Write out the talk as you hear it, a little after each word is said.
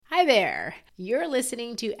there. You're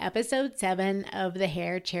listening to episode 7 of the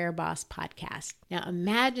Hair Chair Boss podcast. Now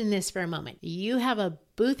imagine this for a moment. You have a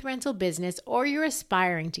booth rental business, or you're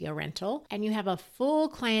aspiring to a rental, and you have a full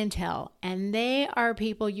clientele, and they are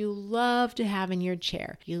people you love to have in your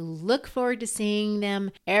chair. You look forward to seeing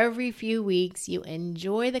them every few weeks. You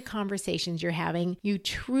enjoy the conversations you're having. You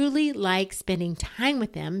truly like spending time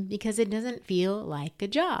with them because it doesn't feel like a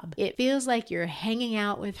job. It feels like you're hanging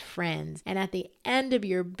out with friends, and at the end of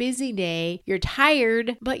your busy day, you're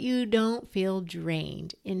tired, but you don't feel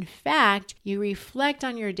drained. In fact, you reflect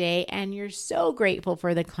on your day and you're so grateful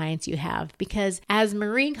for the clients you have because, as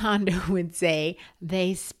Marie Kondo would say,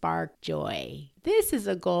 they spark joy. This is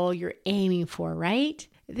a goal you're aiming for, right?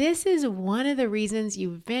 This is one of the reasons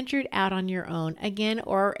you ventured out on your own again,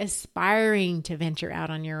 or aspiring to venture out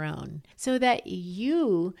on your own, so that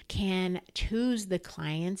you can choose the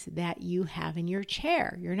clients that you have in your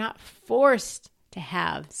chair. You're not forced to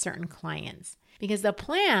have certain clients, because the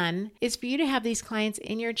plan is for you to have these clients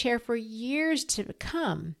in your chair for years to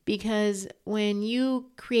come. Because when you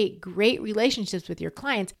create great relationships with your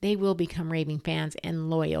clients, they will become raving fans and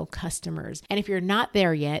loyal customers. And if you're not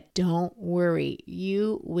there yet, don't worry,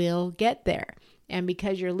 you will get there. And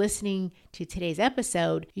because you're listening to today's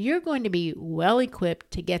episode, you're going to be well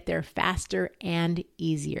equipped to get there faster and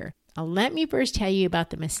easier. Now, let me first tell you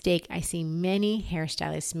about the mistake I see many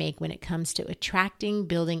hairstylists make when it comes to attracting,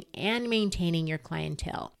 building, and maintaining your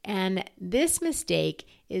clientele. And this mistake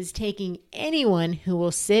is taking anyone who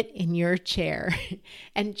will sit in your chair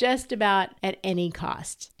and just about at any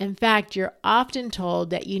cost. In fact, you're often told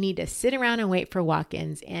that you need to sit around and wait for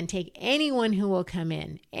walk-ins and take anyone who will come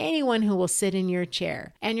in, anyone who will sit in your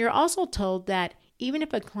chair. And you're also told that even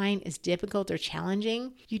if a client is difficult or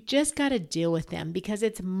challenging, you just got to deal with them because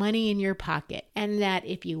it's money in your pocket. And that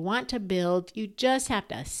if you want to build, you just have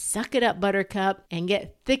to suck it up, buttercup, and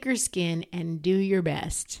get thicker skin and do your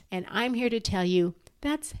best. And I'm here to tell you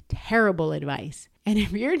that's terrible advice. And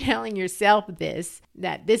if you're telling yourself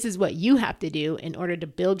that this is what you have to do in order to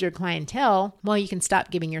build your clientele, well, you can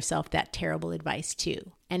stop giving yourself that terrible advice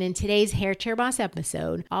too. And in today's Hair Chair Boss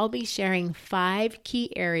episode, I'll be sharing 5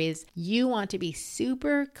 key areas you want to be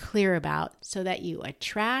super clear about so that you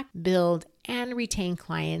attract, build, and retain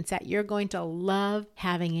clients that you're going to love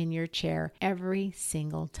having in your chair every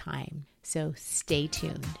single time. So stay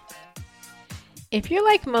tuned. If you're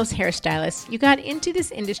like most hairstylists, you got into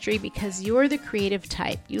this industry because you're the creative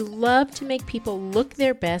type. You love to make people look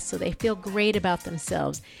their best so they feel great about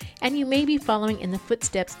themselves, and you may be following in the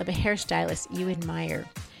footsteps of a hairstylist you admire.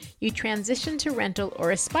 You transition to rental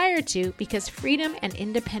or aspire to because freedom and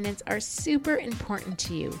independence are super important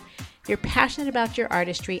to you. You're passionate about your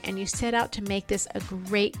artistry and you set out to make this a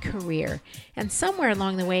great career. And somewhere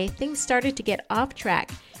along the way, things started to get off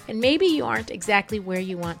track, and maybe you aren't exactly where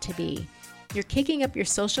you want to be. You're kicking up your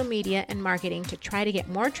social media and marketing to try to get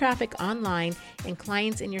more traffic online and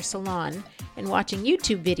clients in your salon, and watching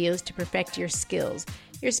YouTube videos to perfect your skills.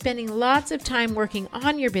 You're spending lots of time working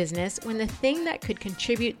on your business when the thing that could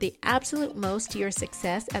contribute the absolute most to your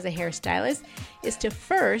success as a hairstylist is to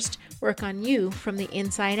first work on you from the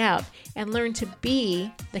inside out and learn to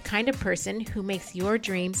be the kind of person who makes your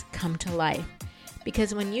dreams come to life.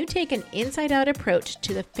 Because when you take an inside-out approach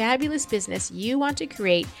to the fabulous business you want to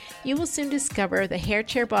create, you will soon discover the hair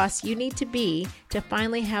chair boss you need to be to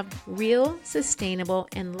finally have real, sustainable,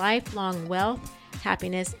 and lifelong wealth,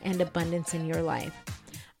 happiness, and abundance in your life.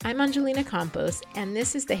 I'm Angelina Campos, and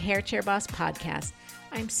this is the Hair Chair Boss podcast.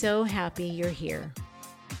 I'm so happy you're here.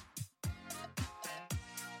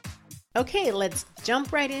 Okay, let's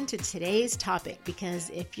jump right into today's topic,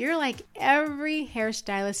 because if you're like every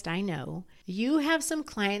hairstylist I know, you have some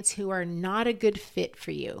clients who are not a good fit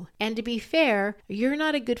for you. And to be fair, you're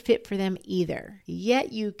not a good fit for them either.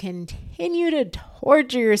 Yet you continue to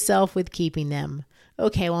torture yourself with keeping them.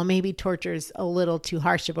 Okay, well, maybe torture is a little too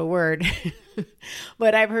harsh of a word,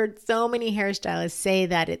 but I've heard so many hairstylists say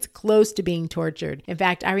that it's close to being tortured. In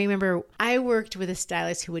fact, I remember I worked with a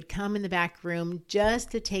stylist who would come in the back room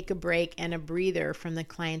just to take a break and a breather from the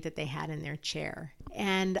client that they had in their chair.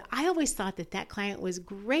 And I always thought that client was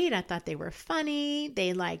great. I thought they were funny.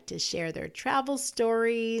 They liked to share their travel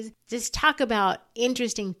stories, just talk about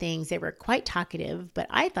interesting things. They were quite talkative, but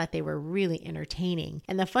I thought they were really entertaining.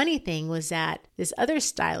 And the funny thing was that this other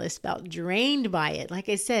stylist felt drained by it. Like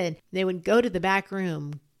I said, they would go to the back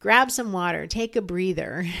room, grab some water, take a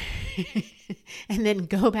breather, and then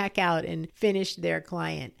go back out and finish their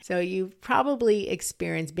client. So you've probably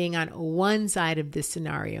experienced being on one side of this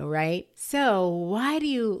scenario, right? So why do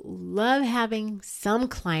you love having some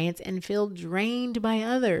clients and feel drained by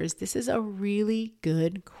others? This is a really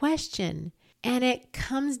good question. And it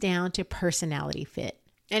comes down to personality fit.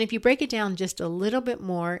 And if you break it down just a little bit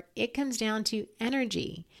more, it comes down to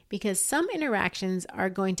energy, because some interactions are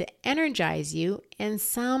going to energize you and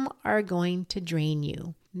some are going to drain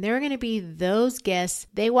you. There are going to be those guests,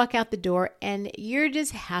 they walk out the door and you're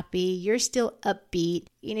just happy, you're still upbeat,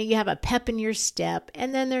 you have a pep in your step.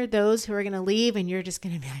 And then there are those who are going to leave and you're just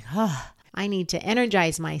going to be like, oh, I need to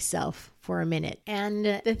energize myself for a minute. And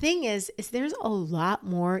the thing is there's a lot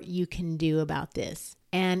more you can do about this.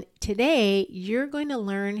 And today, you're going to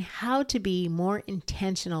learn how to be more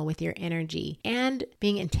intentional with your energy and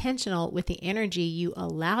being intentional with the energy you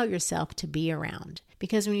allow yourself to be around.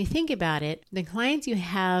 Because when you think about it, the clients you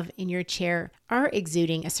have in your chair are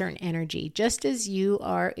exuding a certain energy, just as you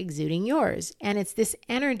are exuding yours. And it's this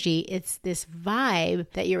energy, it's this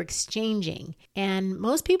vibe that you're exchanging. And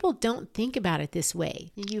most people don't think about it this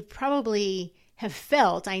way. You probably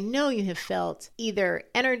I know you have felt either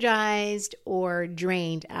energized or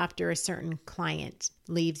drained after a certain client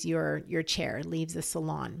leaves your chair, leaves the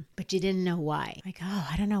salon, but you didn't know why. Like, oh,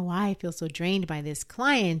 I don't know why I feel so drained by this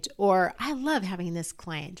client, or I love having this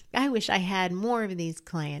client. I wish I had more of these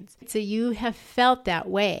clients. So you have felt that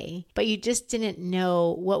way, but you just didn't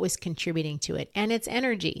know what was contributing to it. And it's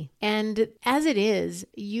energy. And as it is,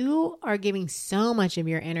 you are giving so much of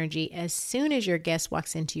your energy as soon as your guest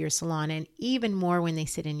walks into your salon, and even more when they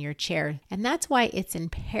sit in your chair. And that's why it's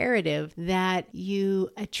imperative that you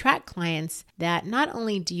attract clients that not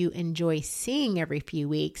only do you enjoy seeing every few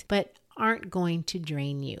weeks, but aren't going to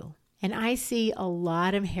drain you. And I see a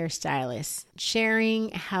lot of hairstylists sharing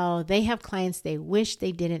how they have clients they wish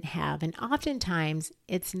they didn't have. And oftentimes,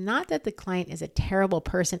 it's not that the client is a terrible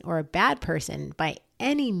person or a bad person by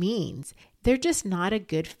any means. They're just not a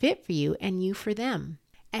good fit for you and you for them.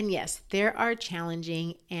 And yes, there are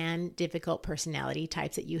challenging and difficult personality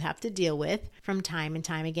types that you have to deal with from time and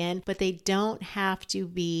time again, but they don't have to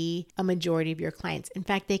be a majority of your clients. In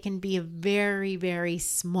fact, they can be a very, very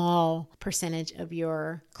small percentage of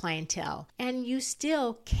your clientele, and you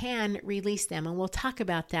still can release them. And we'll talk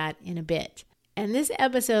about that in a bit. And this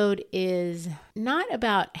episode is not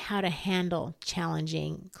about how to handle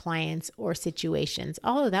challenging clients or situations,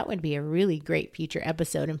 although that would be a really great future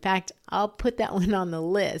episode. In fact, I'll put that one on the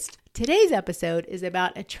list. Today's episode is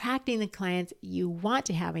about attracting the clients you want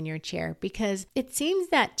to have in your chair, because it seems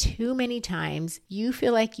that too many times you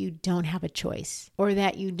feel like you don't have a choice, or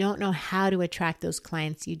that you don't know how to attract those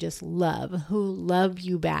clients you just love, who love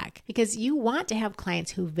you back, because you want to have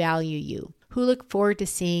clients who value you, who look forward to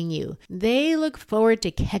seeing you. They look forward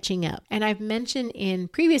to catching up. And I've mentioned in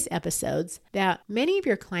previous episodes that many of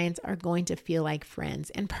your clients are going to feel like friends.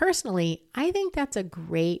 And personally, I think that's a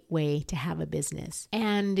great way to have a business.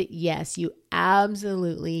 And yes, you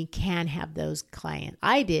absolutely can have those clients.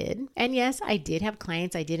 I did. And yes, I did have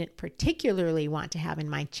clients I didn't particularly want to have in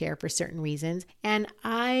my chair for certain reasons. And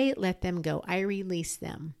I let them go. I released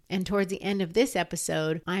them. And towards the end of this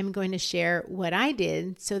episode, I'm going to share what I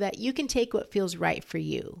did so that you can take what feels right for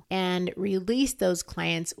you and release those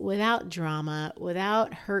clients without drama,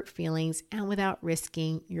 without hurt feelings, and without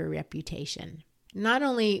risking your reputation. Not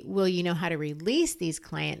only will you know how to release these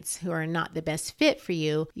clients who are not the best fit for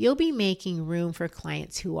you, you'll be making room for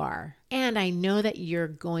clients who are. And I know that you're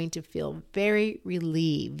going to feel very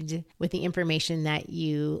relieved with the information that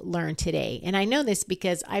you learned today. And I know this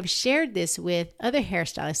because I've shared this with other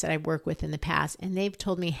hairstylists that I've worked with in the past, and they've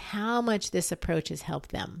told me how much this approach has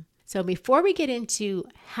helped them. So before we get into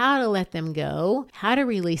how to let them go, how to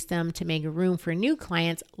release them to make room for new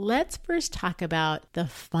clients, let's first talk about the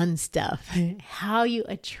fun stuff, how you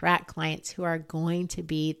attract clients who are going to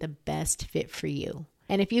be the best fit for you.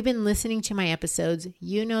 And if you've been listening to my episodes,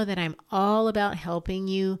 you know that I'm all about helping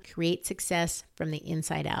you create success from the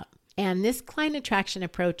inside out. And this client attraction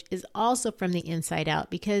approach is also from the inside out,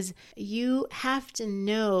 because you have to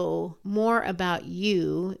know more about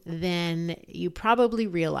you than you probably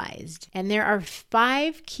realized. And there are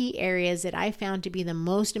 5 key areas that I found to be the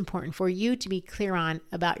most important for you to be clear on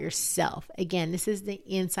about yourself. Again, this is the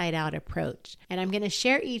inside out approach. And I'm going to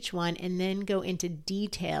share each one and then go into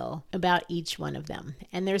detail about each one of them.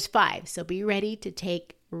 And there's 5, so be ready to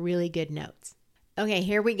take really good notes. Okay,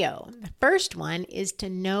 here we go. The first one is to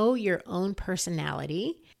know your own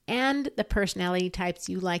personality and the personality types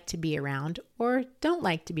you like to be around or don't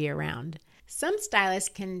like to be around. Some stylists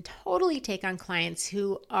can totally take on clients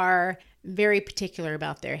who are very particular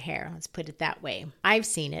about their hair. Let's put it that way. I've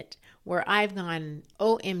seen it where I've gone,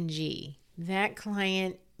 OMG, that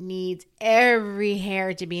client needs every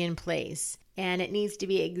hair to be in place. And it needs to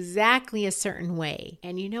be exactly a certain way.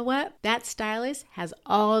 And you know what? That stylist has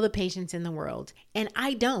all the patience in the world. And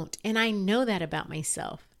I don't. And I know that about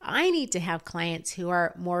myself. I need to have clients who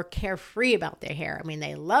are more carefree about their hair. I mean,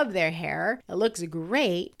 they love their hair. It looks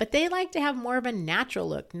great, but they like to have more of a natural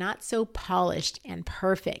look, not so polished and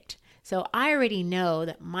perfect. So I already know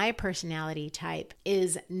that my personality type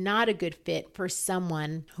is not a good fit for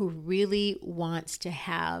someone who really wants to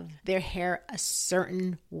have their hair a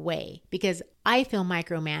certain way, because I feel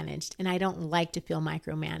micromanaged and I don't like to feel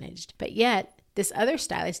micromanaged. But yet, this other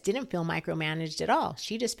stylist didn't feel micromanaged at all.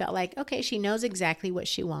 She just felt like, okay, she knows exactly what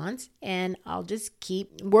she wants and I'll just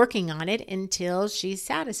keep working on it until she's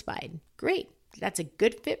satisfied. Great. That's a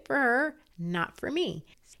good fit for her, not for me.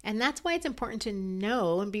 And that's why it's important to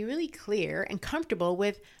know and be really clear and comfortable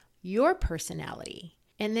with your personality.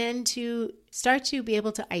 And then to start to be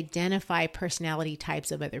able to identify personality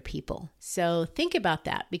types of other people. So think about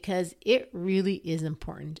that, because it really is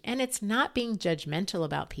important. And it's not being judgmental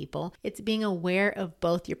about people. It's being aware of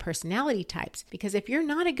both your personality types, because if you're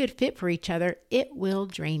not a good fit for each other, it will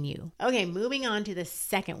drain you. Okay, moving on to the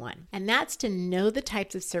second one. And that's to know the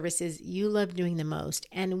types of services you love doing the most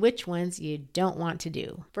and which ones you don't want to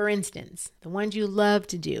do. For instance, the ones you love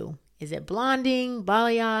to do. Is it blonding,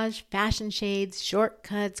 balayage, fashion shades,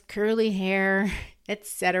 shortcuts, curly hair,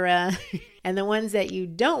 etc.? And the ones that you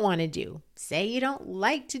don't want to do. Say you don't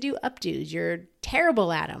like to do updos. You're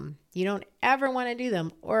terrible at them. You don't ever want to do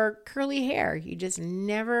them. Or curly hair. You just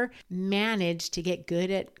never manage to get good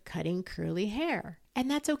at cutting curly hair. And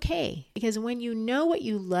that's okay, because when you know what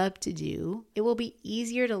you love to do, it will be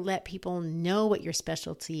easier to let people know what your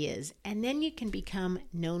specialty is, and then you can become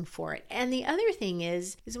known for it. And the other thing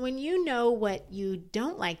is when you know what you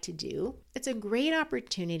don't like to do, it's a great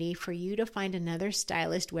opportunity for you to find another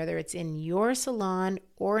stylist, whether it's in your salon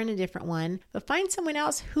or in a different one, but find someone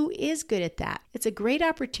else who is good at that. It's a great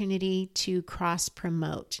opportunity to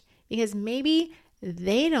cross-promote, because maybe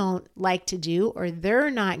they don't like to do, or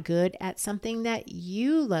they're not good at something that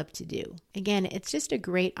you love to do. Again, it's just a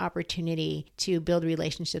great opportunity to build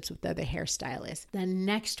relationships with other hairstylists. The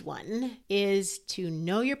next one is to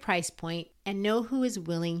know your price point and know who is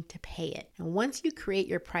willing to pay it. And once you create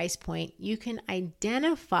your price point, you can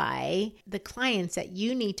identify the clients that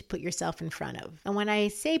you need to put yourself in front of. And when I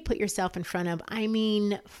say put yourself in front of, I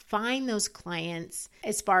mean find those clients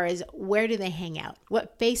as far as where do they hang out?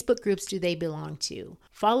 What Facebook groups do they belong to?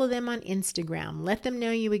 Follow them on Instagram. Let them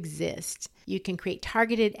know you exist. You can create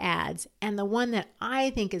targeted ads. And the one that I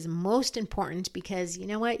think is most important, because you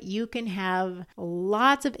know what? You can have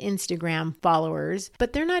lots of Instagram followers,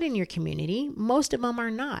 but they're not in your community. Most of them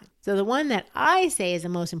are not. So the one that I say is the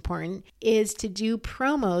most important is to do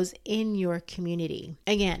promos in your community.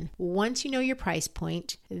 Again, once you know your price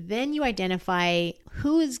point, then you identify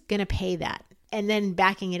who is going to pay that. And then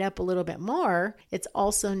backing it up a little bit more, it's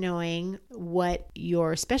also knowing what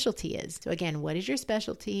your specialty is. So again, what is your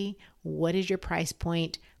specialty? What is your price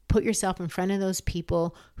point? Put yourself in front of those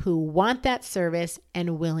people who want that service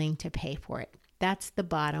and willing to pay for it. That's the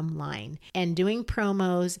bottom line. And doing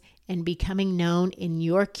promos and becoming known in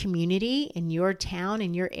your community, in your town,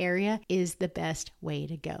 in your area is the best way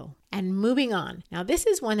to go. And moving on. Now, this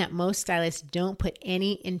is one that most stylists don't put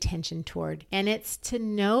any intention toward, and it's to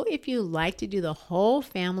know if you like to do the whole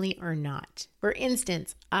family or not. For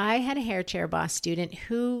instance, I had a Hair Chair Boss student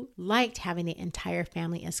who liked having the entire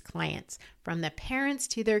family as clients, from the parents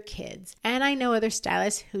to their kids. And I know other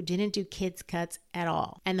stylists who didn't do kids cuts at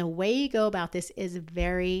all. And the way you go about this is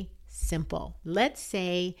very simple. Let's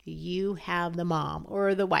say you have the mom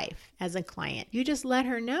or the wife as a client. You just let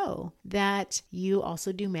her know that you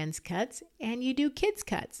also do men's cuts and you do kids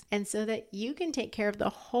cuts, and so that you can take care of the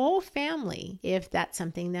whole family if that's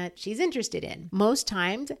something that she's interested in. Most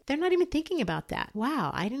times they're not even thinking about that.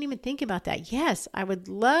 Wow, I didn't even think about that. Yes, I would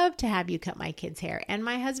love to have you cut my kids' hair, and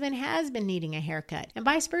my husband has been needing a haircut, and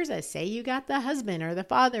vice versa. Say you got the husband or the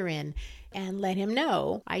father in, and let him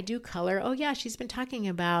know, I do color. Oh yeah, she's been talking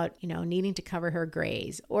about, needing to cover her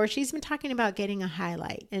grays, or she's been talking about getting a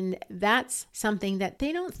highlight. And that's something that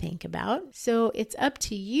they don't think about. So it's up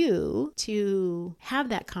to you to have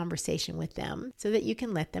that conversation with them so that you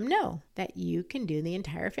can let them know that you can do the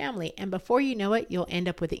entire family. And before you know it, you'll end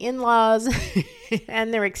up with the in-laws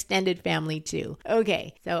and their extended family too.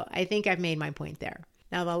 Okay, so I think I've made my point there.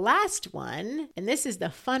 Now, the last one, and this is the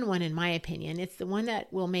fun one in my opinion, it's the one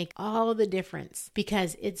that will make all the difference,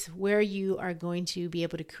 because it's where you are going to be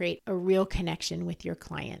able to create a real connection with your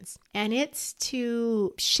clients. And it's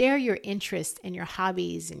to share your interests and your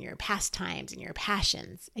hobbies and your pastimes and your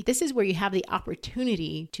passions. This is where you have the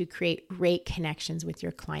opportunity to create great connections with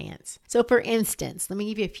your clients. So for instance, let me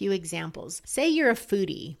give you a few examples. Say you're a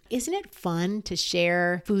foodie. Isn't it fun to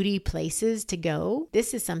share foodie places to go?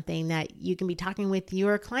 This is something that you can be talking with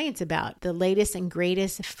your clients about the latest and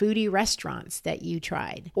greatest foodie restaurants that you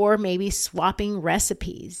tried, or maybe swapping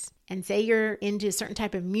recipes. And say you're into a certain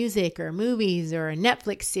type of music or movies or a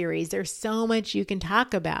Netflix series, there's so much you can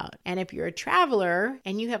talk about. And if you're a traveler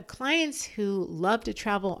and you have clients who love to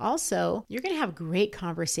travel also, you're going to have great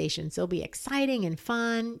conversations. They'll be exciting and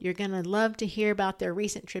fun. You're going to love to hear about their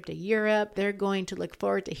recent trip to Europe. They're going to look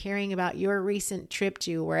forward to hearing about your recent trip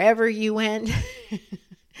to wherever you went.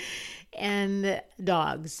 And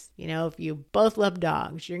dogs, if you both love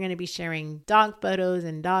dogs, you're going to be sharing dog photos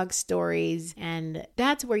and dog stories. And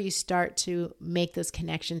that's where you start to make those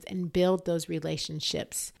connections and build those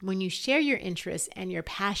relationships. When you share your interests and your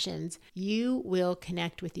passions, you will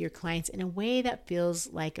connect with your clients in a way that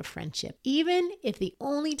feels like a friendship. Even if the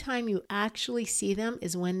only time you actually see them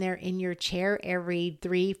is when they're in your chair every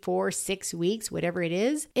 3, 4, 6 weeks, whatever it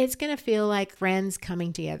is, it's going to feel like friends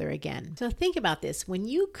coming together again. So think about this. When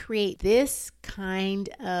you create this kind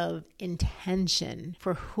of intention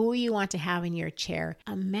for who you want to have in your chair,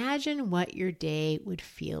 imagine what your day would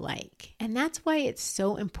feel like. And that's why it's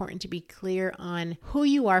so important to be clear on who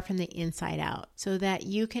you are from the inside out so that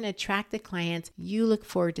you can attract the clients you look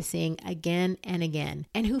forward to seeing again and again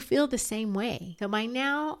and who feel the same way. So by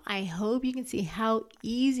now, I hope you can see how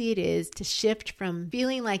easy it is to shift from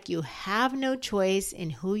feeling like you have no choice in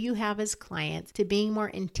who you have as clients to being more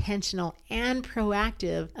intentional and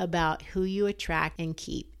proactive about who you attract and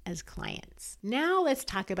keep as clients. Now let's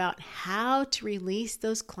talk about how to release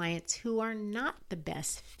those clients who are not the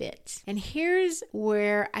best fit. And here's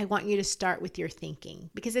where I want you to start with your thinking,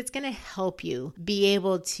 because it's going to help you be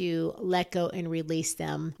able to let go and release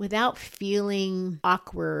them without feeling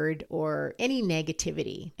awkward or any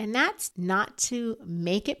negativity. And that's not to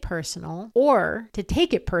make it personal or to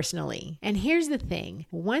take it personally. And here's the thing.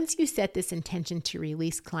 Once you set this intention to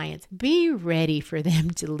release clients, be ready for them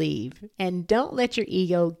to leave and don't let your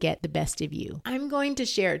ego get the best of you. I'm going to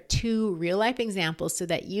share 2 real-life examples so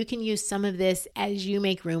that you can use some of this as you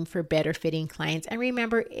make room for better fitting clients. And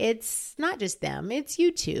remember, it's not just them, it's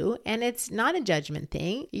you too. And it's not a judgment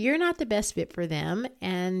thing. You're not the best fit for them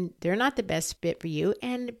and they're not the best fit for you.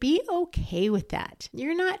 And be okay with that.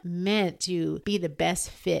 You're not meant to be the best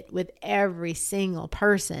fit with every single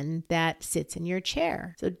person that sits in your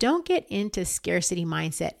chair. So don't get into scarcity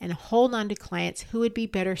mindset and hold on to clients who would be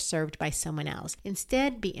better served by someone else.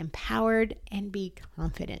 Instead, be empowered and be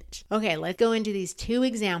confident. Okay, let's go into these 2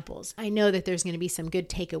 examples. I know that there's going to be some good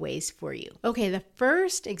takeaways for you. Okay, the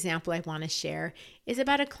first example I want to share is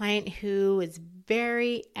about a client who is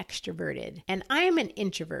very extroverted and I am an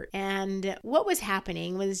introvert. And what was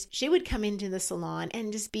happening was she would come into the salon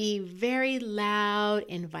and just be very loud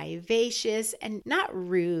and vivacious and not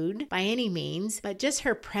rude by any means, but just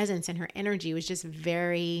her presence and her energy was just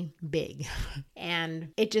very big. And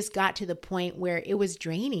it just got to the point where it was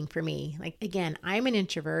draining for me. Like, again, I'm an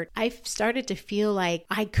introvert. I started to feel like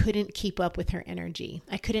I couldn't keep up with her energy.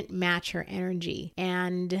 I couldn't match her energy.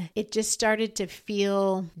 And it just started to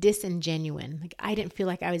feel disingenuine. Like I didn't feel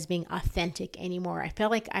like I was being authentic anymore. I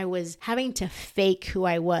felt like I was having to fake who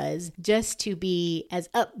I was just to be as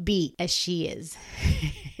upbeat as she is.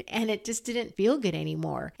 And it just didn't feel good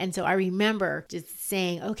anymore. And so I remember just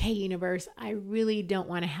saying, okay, universe, I really don't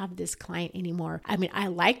want to have this client anymore. I mean, I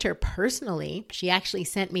liked her personally. She actually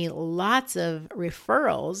sent me lots of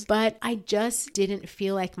referrals, but I just didn't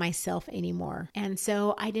feel like myself anymore. And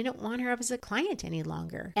so I didn't want her as a client any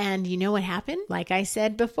longer. And you know what happened? Like I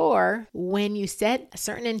said before, when you set a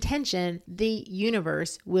certain intention, the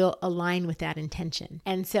universe will align with that intention.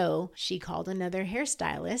 And so she called another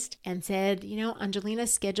hairstylist and said,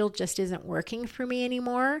 Angelina's schedule just isn't working for me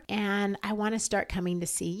anymore, and I want to start coming to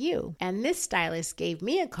see you. And this stylist gave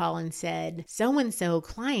me a call and said, so-and-so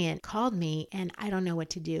client called me and I don't know what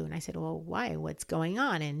to do. And I said, well, why? What's going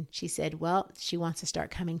on? And she said, well, she wants to start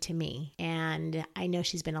coming to me. And I know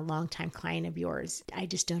she's been a long-time client of yours. I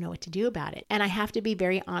just don't know what to do about it. And I have to be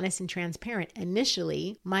very honest and transparent.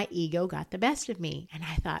 Initially, my ego got the best of me. And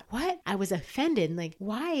I thought, what? I was offended. Like,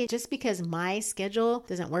 why? Just because my schedule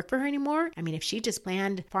doesn't work for her anymore? I mean, if she just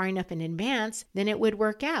planned far enough in advance, then it would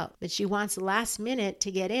work out. But she wants the last minute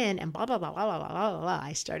to get in and blah, blah, blah, blah, blah, blah, blah, blah.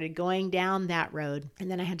 I started going down that road and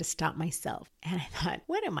then I had to stop myself. And I thought,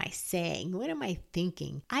 what am I saying? What am I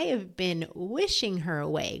thinking? I have been wishing her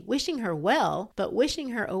away, wishing her well, but wishing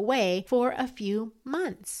her away for a few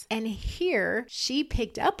months. And here she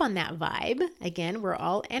picked up on that vibe. Again, we're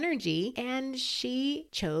all energy, and she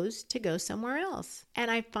chose to go somewhere else.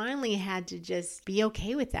 And I finally had to just be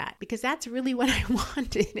okay with that because that's really what I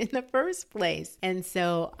wanted in the first place. And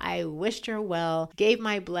so I wished her well, gave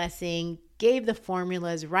my blessing, gave the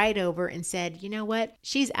formulas right over and said, you know what?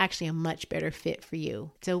 She's actually a much better fit for you.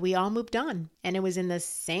 So we all moved on, and it was in the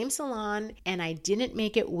same salon, and I didn't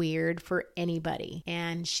make it weird for anybody.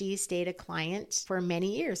 And she stayed a client for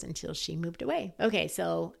many years until she moved away. Okay,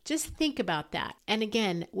 so just think about that. And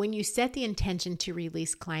again, when you set the intention to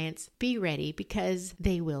release clients, be ready because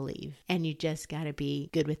they will leave. And you just got to be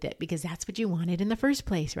good with it because that's what you wanted in the first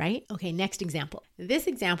place, right? Okay, next example. This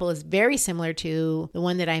example is very similar to the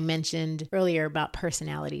one that I mentioned earlier about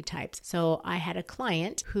personality types. So I had a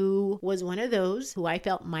client who was one of those who I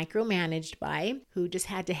felt micromanaged by, who just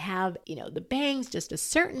had to have, the bangs just a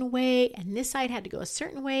certain way, and this side had to go a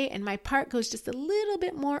certain way, and my part goes just a little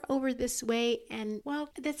bit more over this way. And well,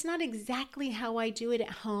 that's not exactly how I do it at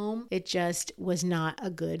home. It just was not a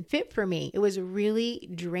good fit for me. It was really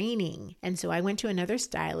draining. And so I went to another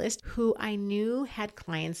stylist who I knew had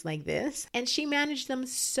clients like this, and she managed them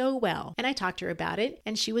so well. And I talked to her about it,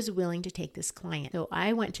 and she was willing to take this client. So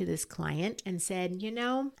I went to this client and said,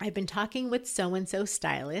 I've been talking with so-and-so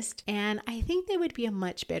stylist, and I think they would be a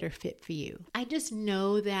much better fit for you. I just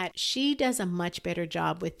know that she does a much better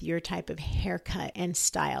job with your type of haircut and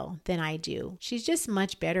style than I do. She's just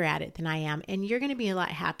much better at it than I am, and you're going to be a lot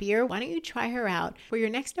happier. Why don't you try her out for your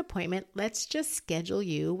next appointment? Let's just schedule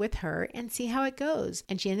you with her and see how it goes.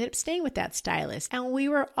 And she ended up staying with that stylist, and we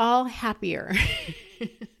were all happier.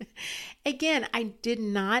 Again, I did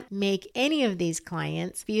not make any of these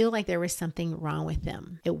clients feel like there was something wrong with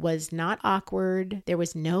them. It was not awkward. There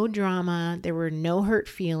was no drama. There were no hurt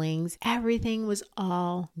feelings. Everything was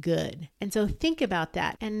all good. And so think about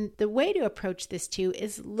that. And the way to approach this too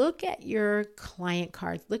is look at your client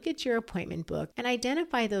cards, look at your appointment book, and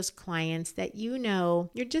identify those clients that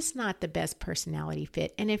you're just not the best personality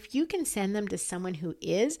fit. And if you can send them to someone who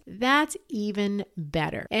is, that's even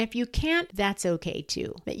better. And if you can't, that's okay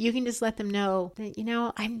too. But you can just let them know that,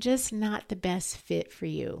 I'm just not the best fit for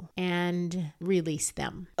you, and release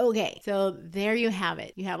them. Okay, so there you have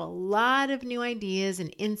it. You have a lot of new ideas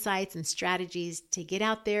and insights and strategies to get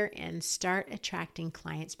out there and start attracting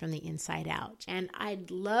clients from the inside out. And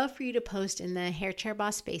I'd love for you to post in the Hair Chair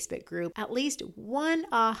Boss Facebook group at least one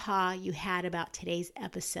aha you had about today's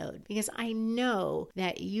episode, because I know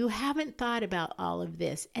that you haven't thought about all of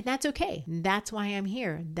this, and that's okay. That's why I'm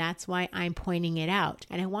here. That's why I'm pointing it out.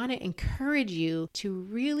 And I want to encourage you to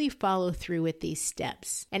really follow through with these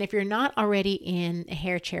steps. And if you're not already in a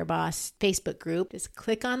Hair Chair Boss Facebook group, just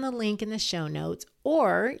click on the link in the show notes,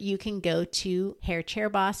 or you can go to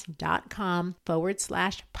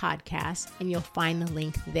hairchairboss.com/podcast and you'll find the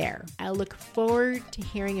link there. I look forward to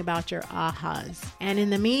hearing about your ahas. And in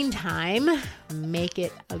the meantime, make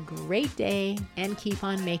it a great day and keep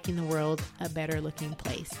on making the world a better looking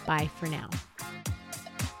place. Bye for now.